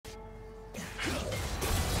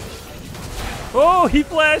Oh, he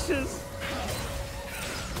flashes.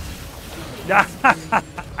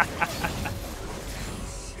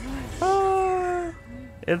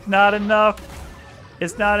 It's not enough.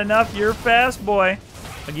 It's not enough. You're fast, boy.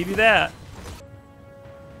 I'll give you that.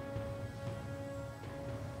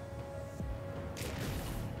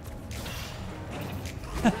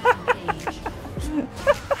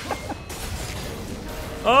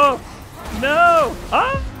 Oh, no.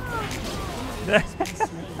 Ah.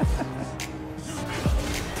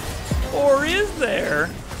 Or is there?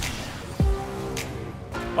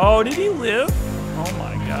 Oh, did he live? Oh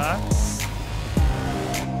my god.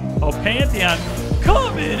 Oh, Pantheon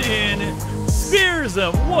coming in. Spears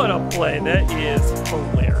him. What a play. That is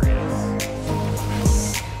hilarious.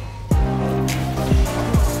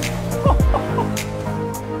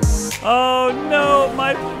 Oh no,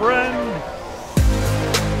 my friend.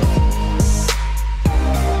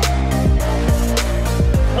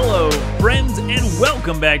 Hello, friends, and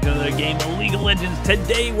welcome back to another game of League of Legends.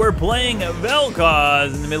 Today we're playing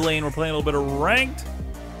Vel'Koz. In the mid lane, we're playing a little bit of ranked.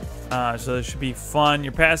 So this should be fun.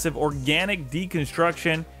 Your passive, Organic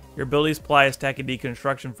Deconstruction. Your abilities apply a stack of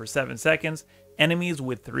deconstruction for 7 seconds. Enemies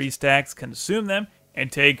with 3 stacks consume them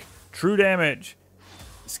and take true damage.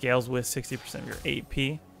 Scales with 60% of your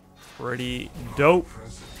AP. Pretty dope.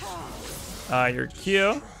 Your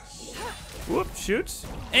Q. Whoop, shoots.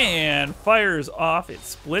 And fires off. It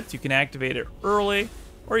splits. You can activate it early,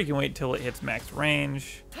 or you can wait till it hits max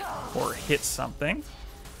range or hits something.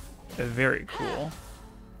 Very cool.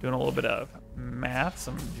 Doing a little bit of math,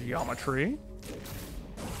 some geometry.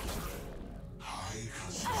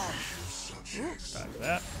 Back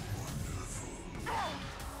that.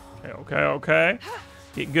 Okay.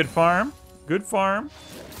 Get good farm. Good farm.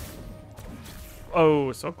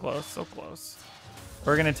 Oh, so close, so close.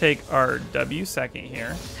 We're gonna take our W second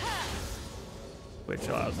here, which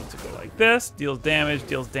allows us to go like this. Deals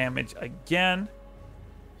damage again.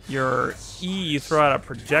 Your E, you throw out a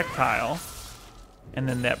projectile, and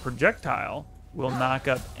then that projectile will knock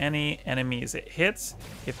up any enemies it hits.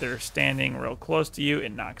 If they're standing real close to you,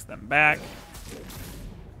 it knocks them back.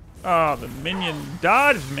 Oh, the minion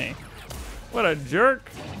dodged me. What a jerk.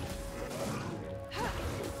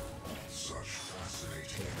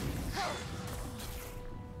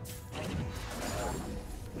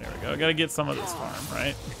 There we go. Gotta get some of this farm,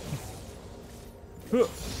 right?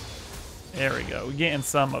 There we go. We're getting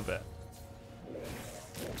some of it.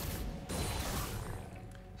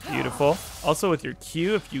 Beautiful. Also with your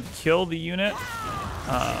Q, if you kill the unit,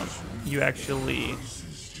 you actually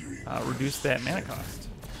reduce that mana cost.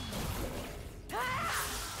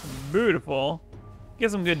 Beautiful.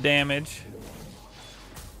 Get some good damage.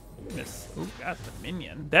 Miss. Ooh, got the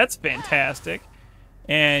minion. That's fantastic.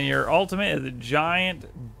 And your ultimate is a giant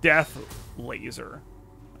death laser.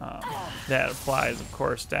 That applies, of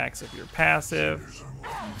course, stacks of your passive.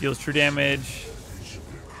 Deals true damage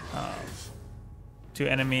to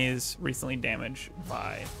enemies recently damaged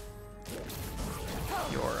by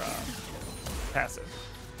your passive.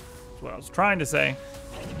 That's what I was trying to say.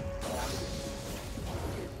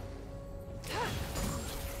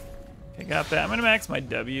 Okay, got that. I'm gonna max my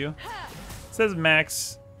W. It says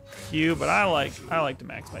max Q, but I like to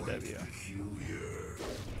max my W.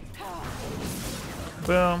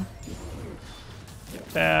 Boom. Get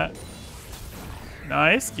that.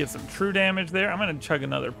 Nice. Get some true damage there. I'm gonna chug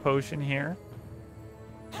another potion here.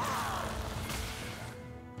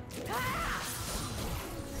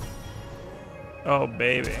 Oh,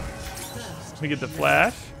 baby. Let me get the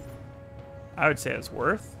flash. I would say it's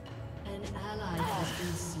worth. An ally has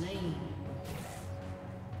been slain.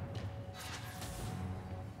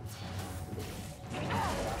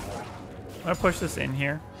 I'm gonna push this in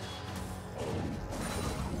here.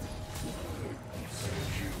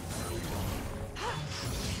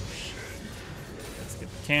 Let's get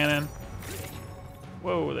the cannon.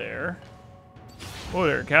 Whoa there. Whoa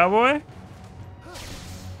there, cowboy.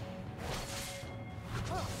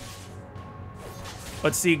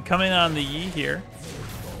 Let's see, coming on the E here.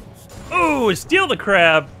 Ooh, steal the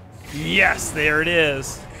crab. Yes, there it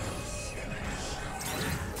is.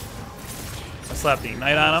 I slap the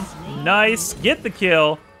ignite on him. Nice, get the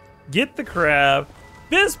kill. Get the crab.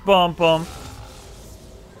 Fist bump him.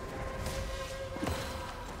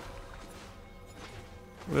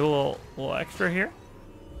 A little extra here.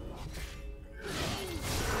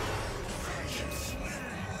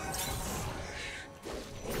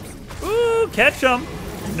 Ooh, catch him.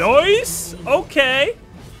 Nice. Okay.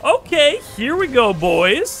 Okay, here we go,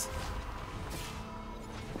 boys.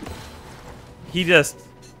 He was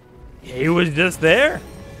just there.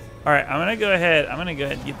 All right, I'm gonna go ahead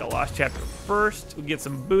and get the Lost Chapter first. We'll get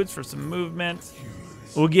some boots for some movement.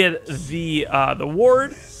 We'll get the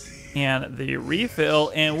ward and the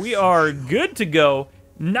refill, and we are good to go.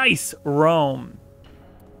 Nice roam.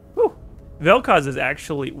 Whew. Vel'Koz is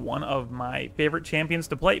actually one of my favorite champions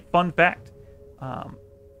to play. Fun fact. I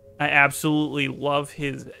absolutely love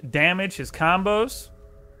his damage, his combos,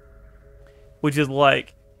 which is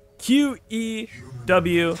like Q, E,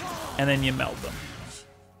 W, and then you melt them.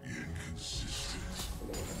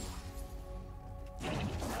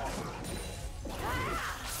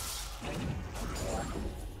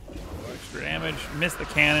 Extra damage. Miss the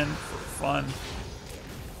cannon for fun.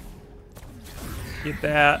 Get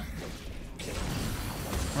that.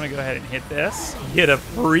 I'm gonna go ahead and hit this. Get a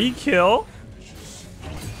free kill.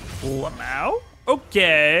 Lamau.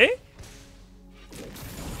 Okay.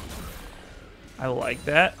 I like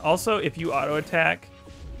that. Also, if you auto attack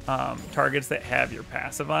targets that have your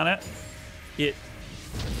passive on it, it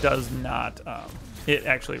does not. It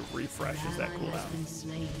actually refreshes that cooldown.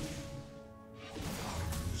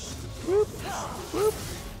 Whoop, whoop.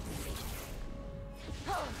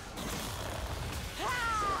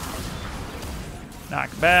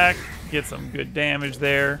 Knock back, get some good damage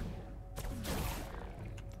there.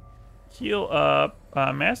 Heal up.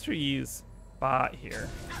 Master Yi's bot here.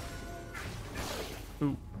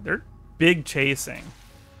 Ooh, they're big chasing.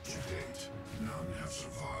 To date, none have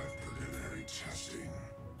survived preliminary testing.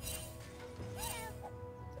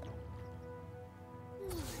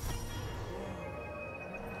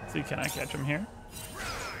 See, can I catch him here?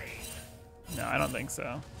 No, I don't think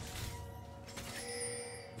so.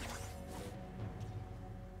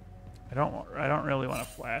 I don't really want to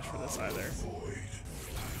flash for this either.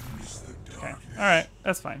 Okay, all right,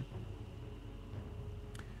 that's fine.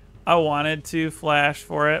 I wanted to flash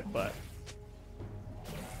for it, but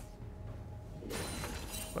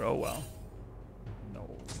oh well. No.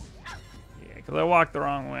 Yeah, because I walked the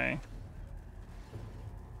wrong way.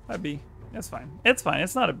 That's fine. It's fine.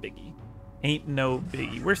 It's not a biggie. Ain't no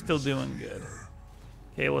biggie. We're still doing good.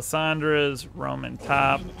 Okay, Lyssandra's roaming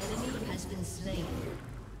top. An enemy has been slain.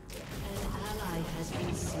 An ally has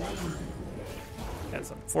been slain. That's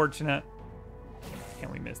unfortunate.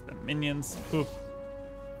 Can we miss the minions? Ooh.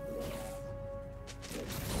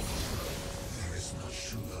 There is much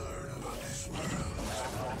to learn about this world.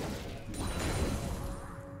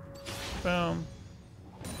 Boom.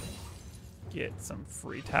 Get some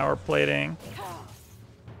free tower plating.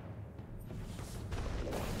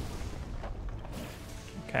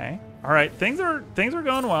 Okay. All right. Things are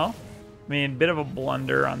going well. I mean, bit of a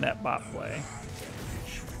blunder on that bot play.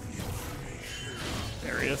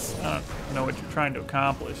 Darius, I don't know what you're trying to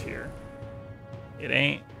accomplish here. It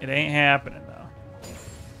ain't happening though.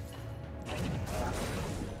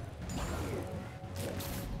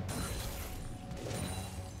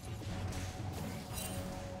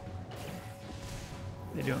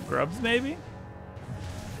 They doing grubs maybe?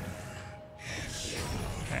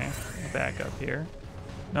 Okay, back up here.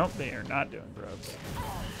 Nope, they are not doing grubs.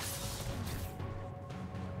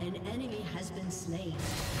 An enemy has been slain.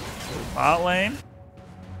 Bot lane.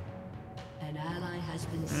 An ally has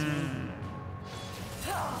been slain.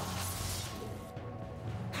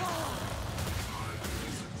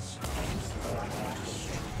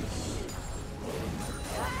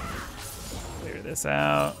 Clear this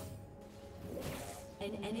out.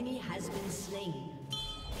 An enemy has been slain.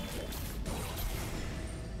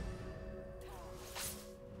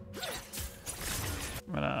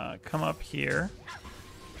 I'm gonna come up here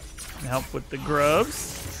and help with the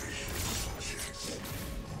grubs.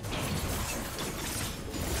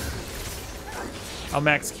 I'll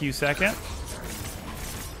max Q second.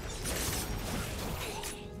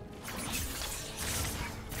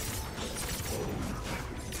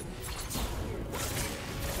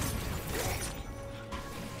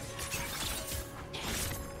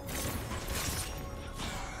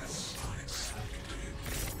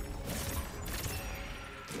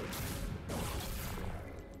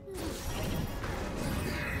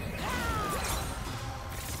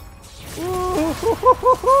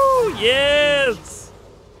 Ooh, yes!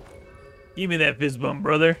 Give me that fist bump,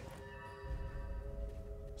 brother.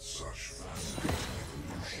 Such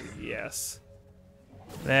Yes.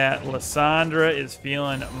 That Lysandra is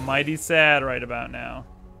feeling mighty sad right about now.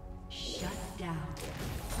 Shut down.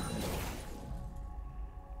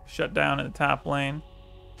 Shut down in the top lane.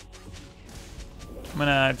 I'm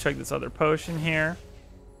gonna check this other potion here.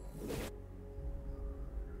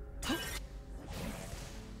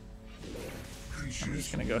 I'm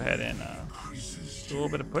just gonna go ahead and do a little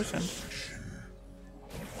bit of pushing.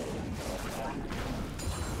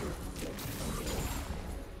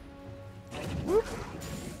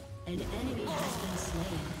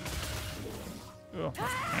 go.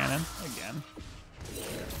 Cannon again.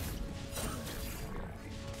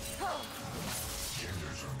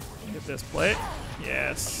 Get this plate.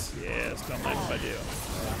 Yes, yes, don't mind if I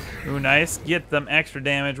do. Ooh, nice. Get them extra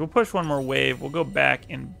damage. We'll push one more wave. We'll go back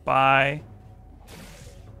and buy.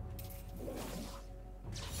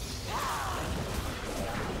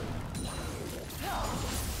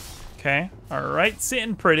 Okay, all right,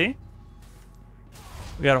 sitting pretty.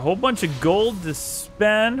 We got a whole bunch of gold to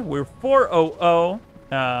spend. We're 400.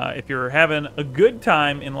 If you're having a good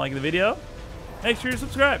time and liking the video, make sure you're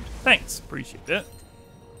subscribed. Thanks, appreciate it.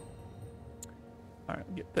 All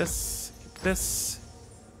right, get this, get this.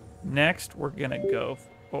 Next, we're gonna go.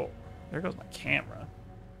 Oh, there goes my camera.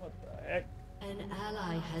 What the heck? An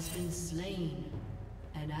ally has been slain.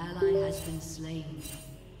 An ally has been slain.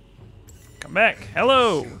 Come back.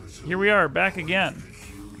 Hello. Here we are, back again.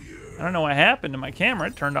 I don't know what happened to my camera.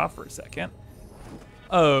 It turned off for a second.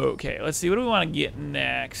 Okay, let's see. What do we want to get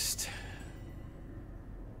next?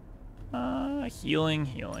 Healing,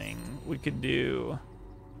 healing. We could do...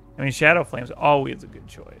 I mean, Shadow Flame's always a good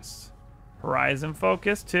choice. Horizon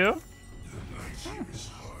Focus, too?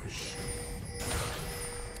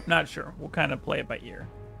 Not sure. We'll kind of play it by ear.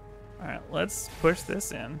 All right, let's push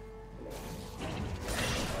this in. An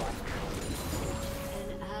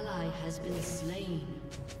ally has been slain.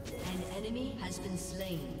 An enemy has been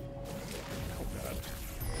slain.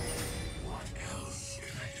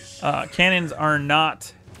 Cannons are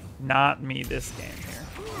not me this game here.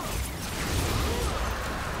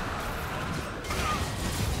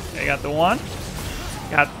 Okay, got the one.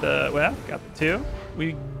 Got the two.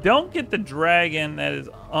 We don't get the dragon. That is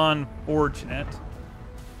unfortunate.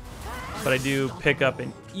 But I do pick up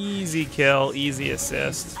an easy kill, easy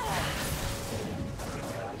assist.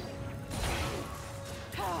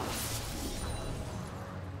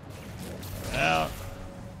 Out.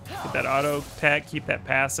 Get that auto attack, keep that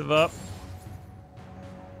passive up.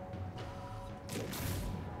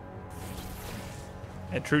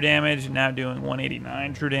 At true damage, now doing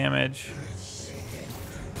 189 true damage.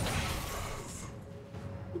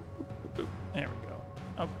 There we go.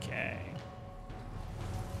 Okay.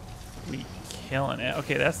 We killing it.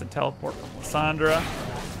 Okay, that's the teleport from Lysandra.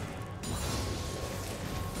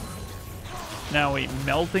 Now we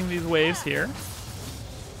melting these waves here.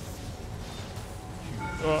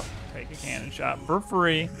 Oh, take a cannon shot for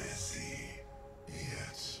free.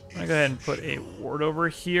 I'm gonna go ahead and put a ward over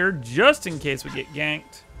here just in case we get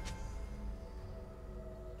ganked.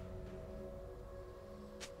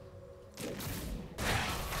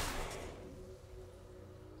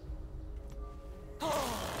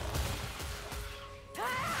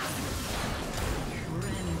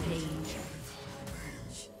 Rampage.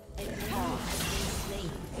 An enemy has been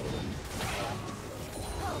slain.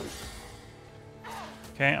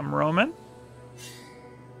 Okay, I'm roaming.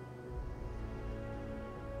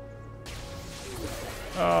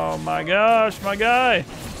 Oh my gosh, my guy.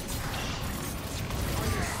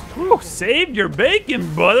 Whew, saved your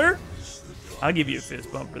bacon, brother. I'll give you a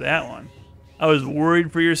fist bump for that one. I was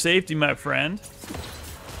worried for your safety, my friend.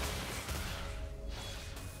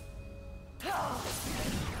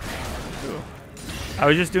 Ooh. I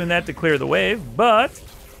was just doing that to clear the wave, but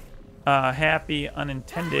happy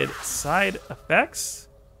unintended side effects.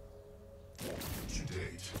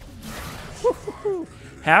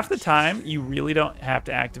 Half the time, you really don't have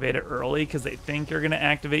to activate it early because they think you're going to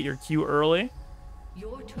activate your Q early.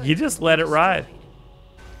 You just let it ride.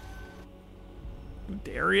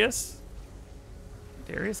 Darius?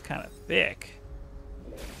 Darius kind of thick.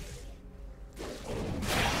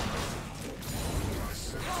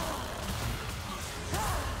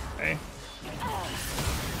 Okay.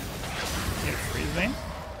 You freeze me?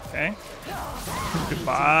 Okay.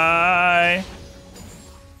 Goodbye.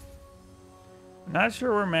 Not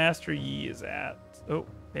sure where Master Yi is at. Oh,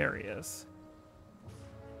 there he is.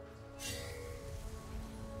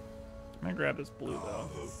 I'm gonna grab this blue though.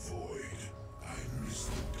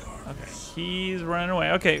 Okay, he's running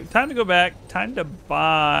away. Okay, time to go back. Time to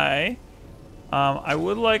buy. I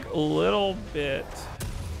would like a little bit.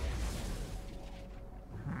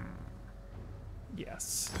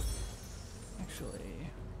 Yes. Actually,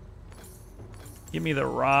 give me the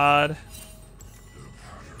rod.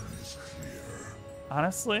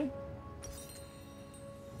 Honestly,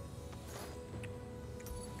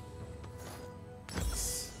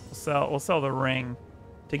 we'll sell the ring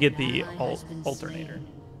to get the alternator.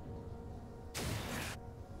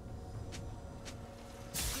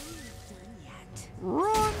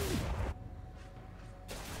 Run!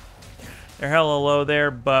 They're hella low there,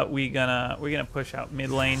 but we're gonna push out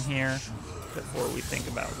mid lane here before we think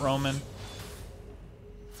about roaming.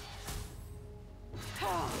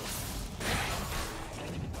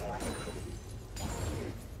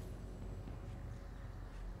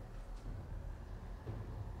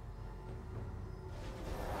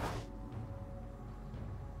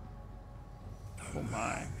 Oh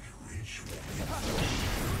my.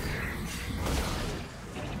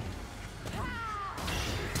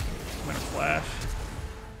 I'm gonna flash.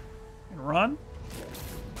 And run.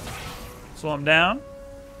 Slow him down.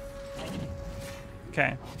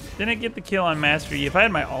 Okay. Didn't get the kill on Master Yi. If I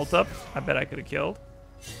had my ult up, I bet I could have killed.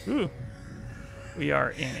 Ooh. We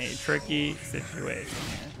are in a tricky situation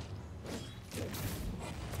here.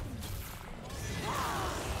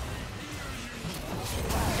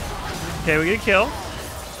 Okay, we get a kill.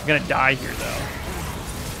 I'm gonna die here though.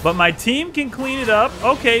 But my team can clean it up.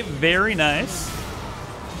 Okay, very nice.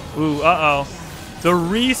 Ooh, uh-oh. The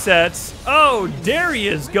resets. Oh,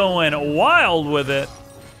 Darius going wild with it.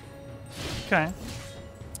 Okay.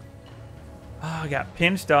 Oh, I got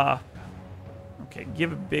pinched off. Okay,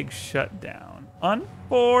 give a big shutdown.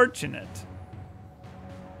 Unfortunate.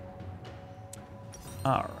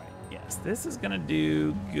 All right, yes, this is gonna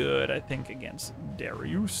do good, I think, against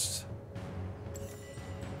Darius.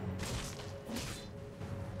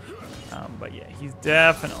 But yeah, he's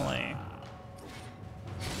definitely...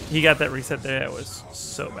 He got that reset there. That was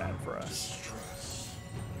so bad for us.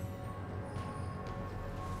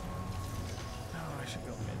 Oh, I should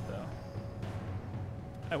go mid, though.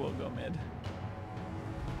 I will go mid.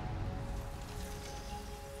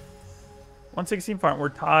 116 farm. We're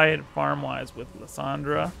tied farm-wise with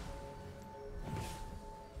Lissandra.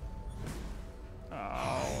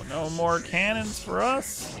 Oh, no more cannons for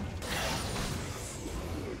us.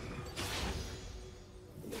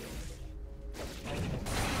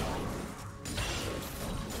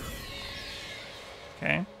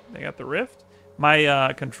 Okay, they got the rift.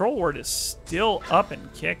 My control word is still up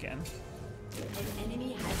and kicking. An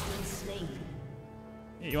enemy has been slain.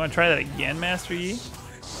 You want to try that again, Master Yi?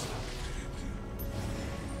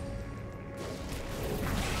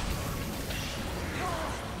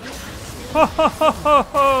 Ho ho ho ho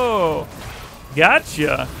ho!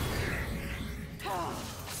 Gotcha.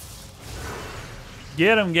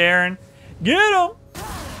 Get him, Garen. Get him!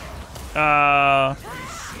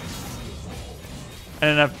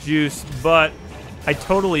 Enough juice, but I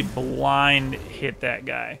totally blind hit that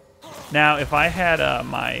guy. Now, if I had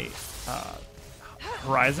my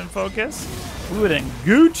Horizon focus, we would have been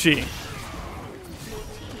Gucci.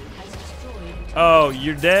 Oh,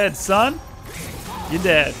 you're dead, son. You're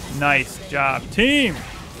dead. Nice job, team.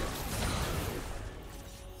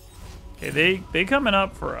 Okay, they coming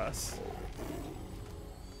up for us.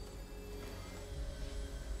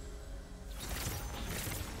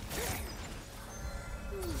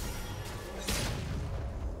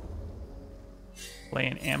 Lay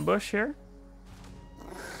an ambush here.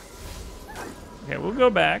 Okay, we'll go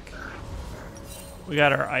back. We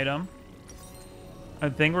got our item. I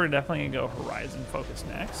think we're definitely gonna go Horizon focus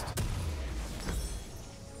next.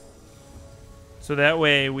 So that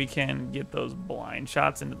way we can get those blind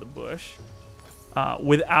shots into the bush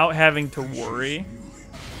without having to worry.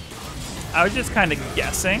 I was just kind of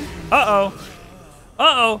guessing. Uh-oh.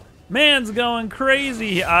 Uh-oh. Man's going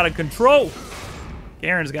crazy, out of control.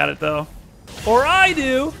 Garen's got it though. Or I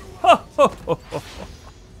do. Ho, ho, ho, ho.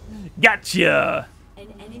 Gotcha.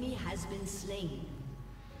 An enemy has been slain.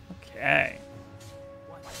 Okay.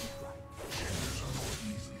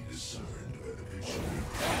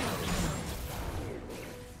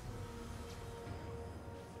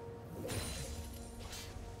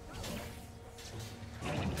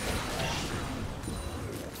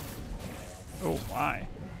 Oh my.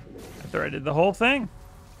 After I did the whole thing.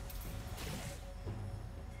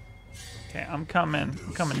 Okay, I'm coming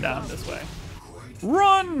down this way.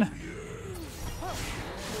 Run!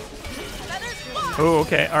 Oh,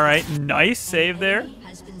 okay, all right, nice save there.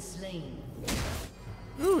 Has been slain.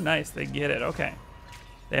 Ooh, nice, they get it, okay.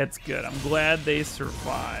 That's good, I'm glad they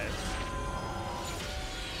survived.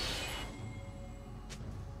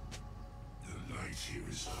 The light here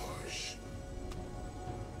is harsh.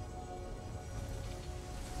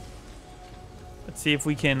 Let's see if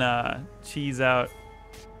we can cheese out.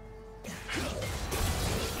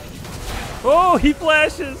 Oh, he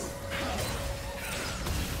flashes!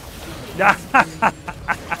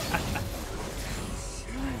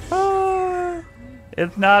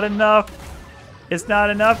 It's not enough. It's not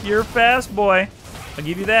enough. You're fast, boy. I'll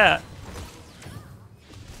give you that.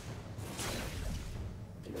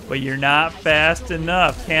 But you're not fast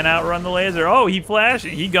enough. Can't outrun the laser. Oh, he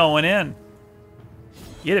flashing. He going in.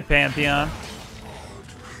 Get it, Pantheon.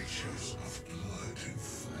 Creatures of blood and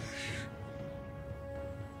flesh.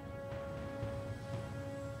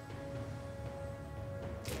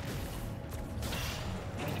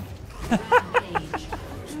 Rampage.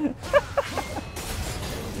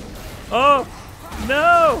 Oh,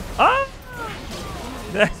 no. Ah!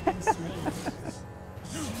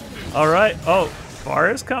 All right. Oh,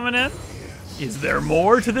 Forest coming in. Is there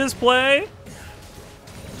more to this play?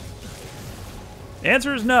 The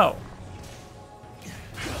answer is no.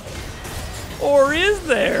 Or is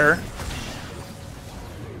there?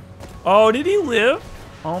 Oh, did he live?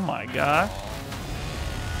 Oh my gosh.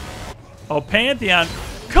 Oh, Pantheon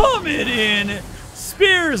coming in.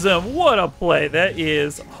 Spears him. What a play. That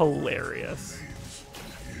is hilarious.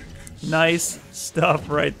 Nice stuff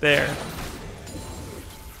right there.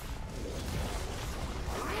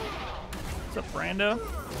 What's up, Brando?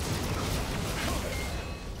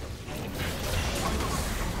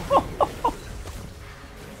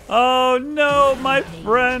 Oh no, my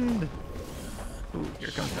friend. Ooh, here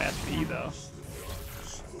comes Match B though.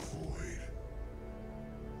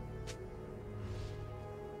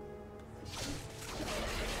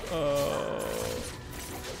 Oh,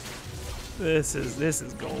 this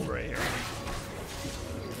is gold right here.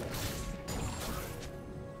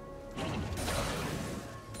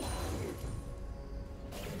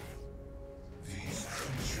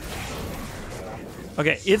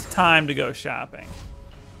 Okay, it's time to go shopping.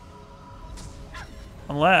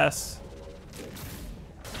 Unless...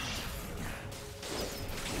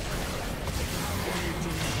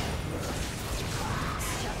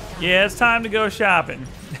 yeah, it's time to go shopping.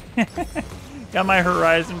 Got my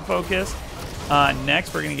Horizon focus.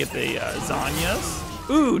 Next, we're going to get the Zanyas.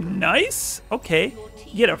 Ooh, nice. Okay,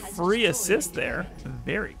 you get a free assist there.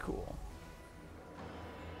 Very cool.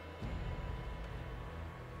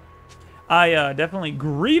 I definitely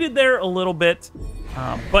greeted there a little bit.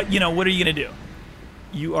 But, you know, what are you going to do?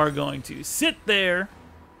 You are going to sit there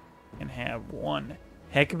and have one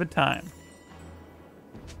heck of a time.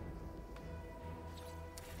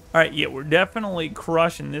 All right, yeah, we're definitely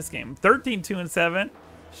crushing this game. 13, 2, and 7.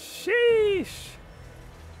 Sheesh.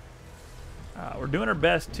 We're doing our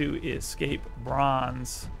best to escape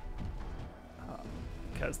bronze.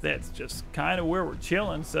 Because that's just kind of where we're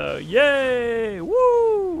chilling. So, yay!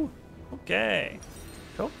 Woo! Okay.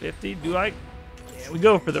 1250. Do I? Yeah, we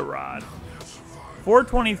go for the rod.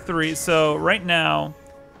 423. So, right now,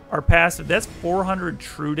 our passive, that's 400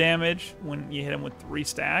 true damage when you hit him with 3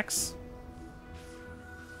 stacks.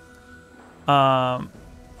 And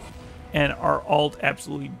our ult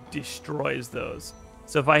absolutely destroys those.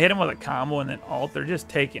 So if I hit him with a combo and then ult, they're just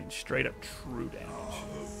taking straight up true damage.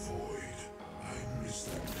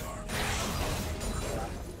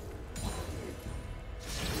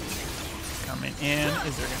 Coming in,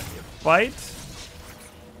 is there gonna be a fight?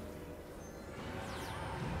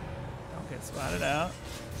 Don't get spotted out.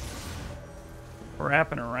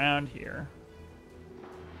 Wrapping around here.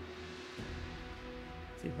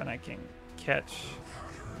 See if I can catch.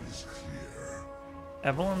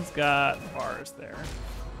 Evelyn's got bars there.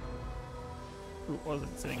 Who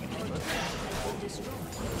wasn't sitting in the list?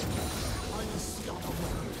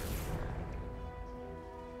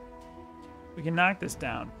 We can knock this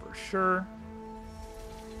down for sure.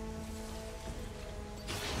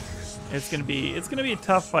 It's gonna be a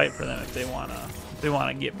tough fight for them if they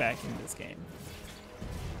wanna get back into this game.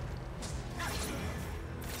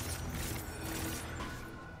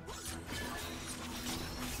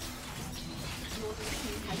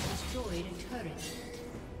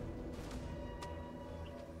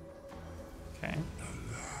 Okay.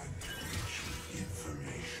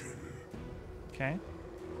 Okay.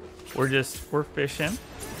 We're fishing.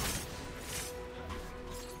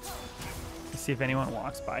 Let's see if anyone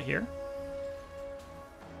walks by here.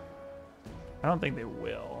 I don't think they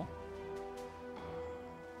will.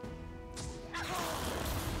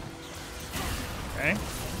 Okay.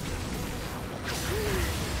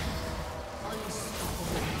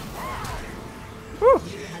 Whew.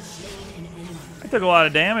 I took a lot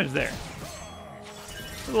of damage there.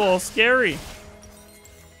 It's a little scary.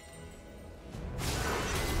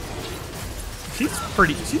 She's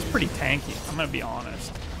pretty tanky, I'm gonna be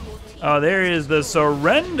honest. Oh, there is the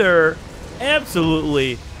surrender.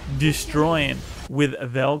 Absolutely destroying with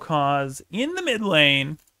Vel'Koz in the mid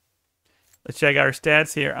lane. Let's check our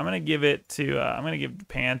stats here. I'm gonna give it to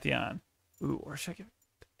Pantheon. Ooh, or should I give it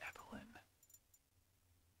to Evelyn?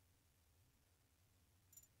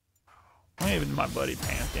 I'm gonna give it to my buddy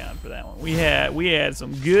Pantheon for that one. We had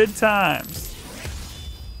some good times.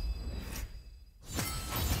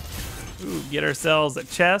 Ooh, get ourselves a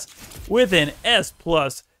chest with an S+,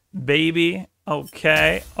 baby.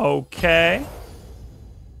 Okay, okay.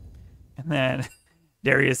 And then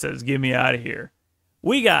Darius says, get me out of here.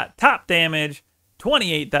 We got top damage,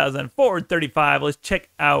 28,435. Let's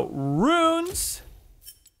check out runes.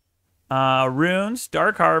 Runes,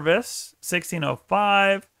 Dark Harvest,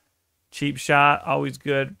 1605. Cheap Shot, always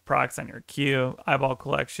good. Procs on your Q. Eyeball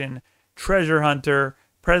Collection, Treasure Hunter,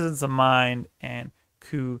 Presence of Mind, and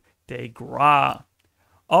Coup de Grace.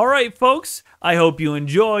 All right, folks, I hope you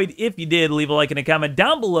enjoyed. If you did, leave a like and a comment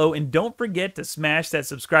down below, and don't forget to smash that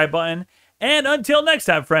subscribe button. And until next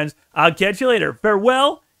time, friends, I'll catch you later.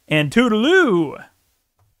 Farewell and toodaloo!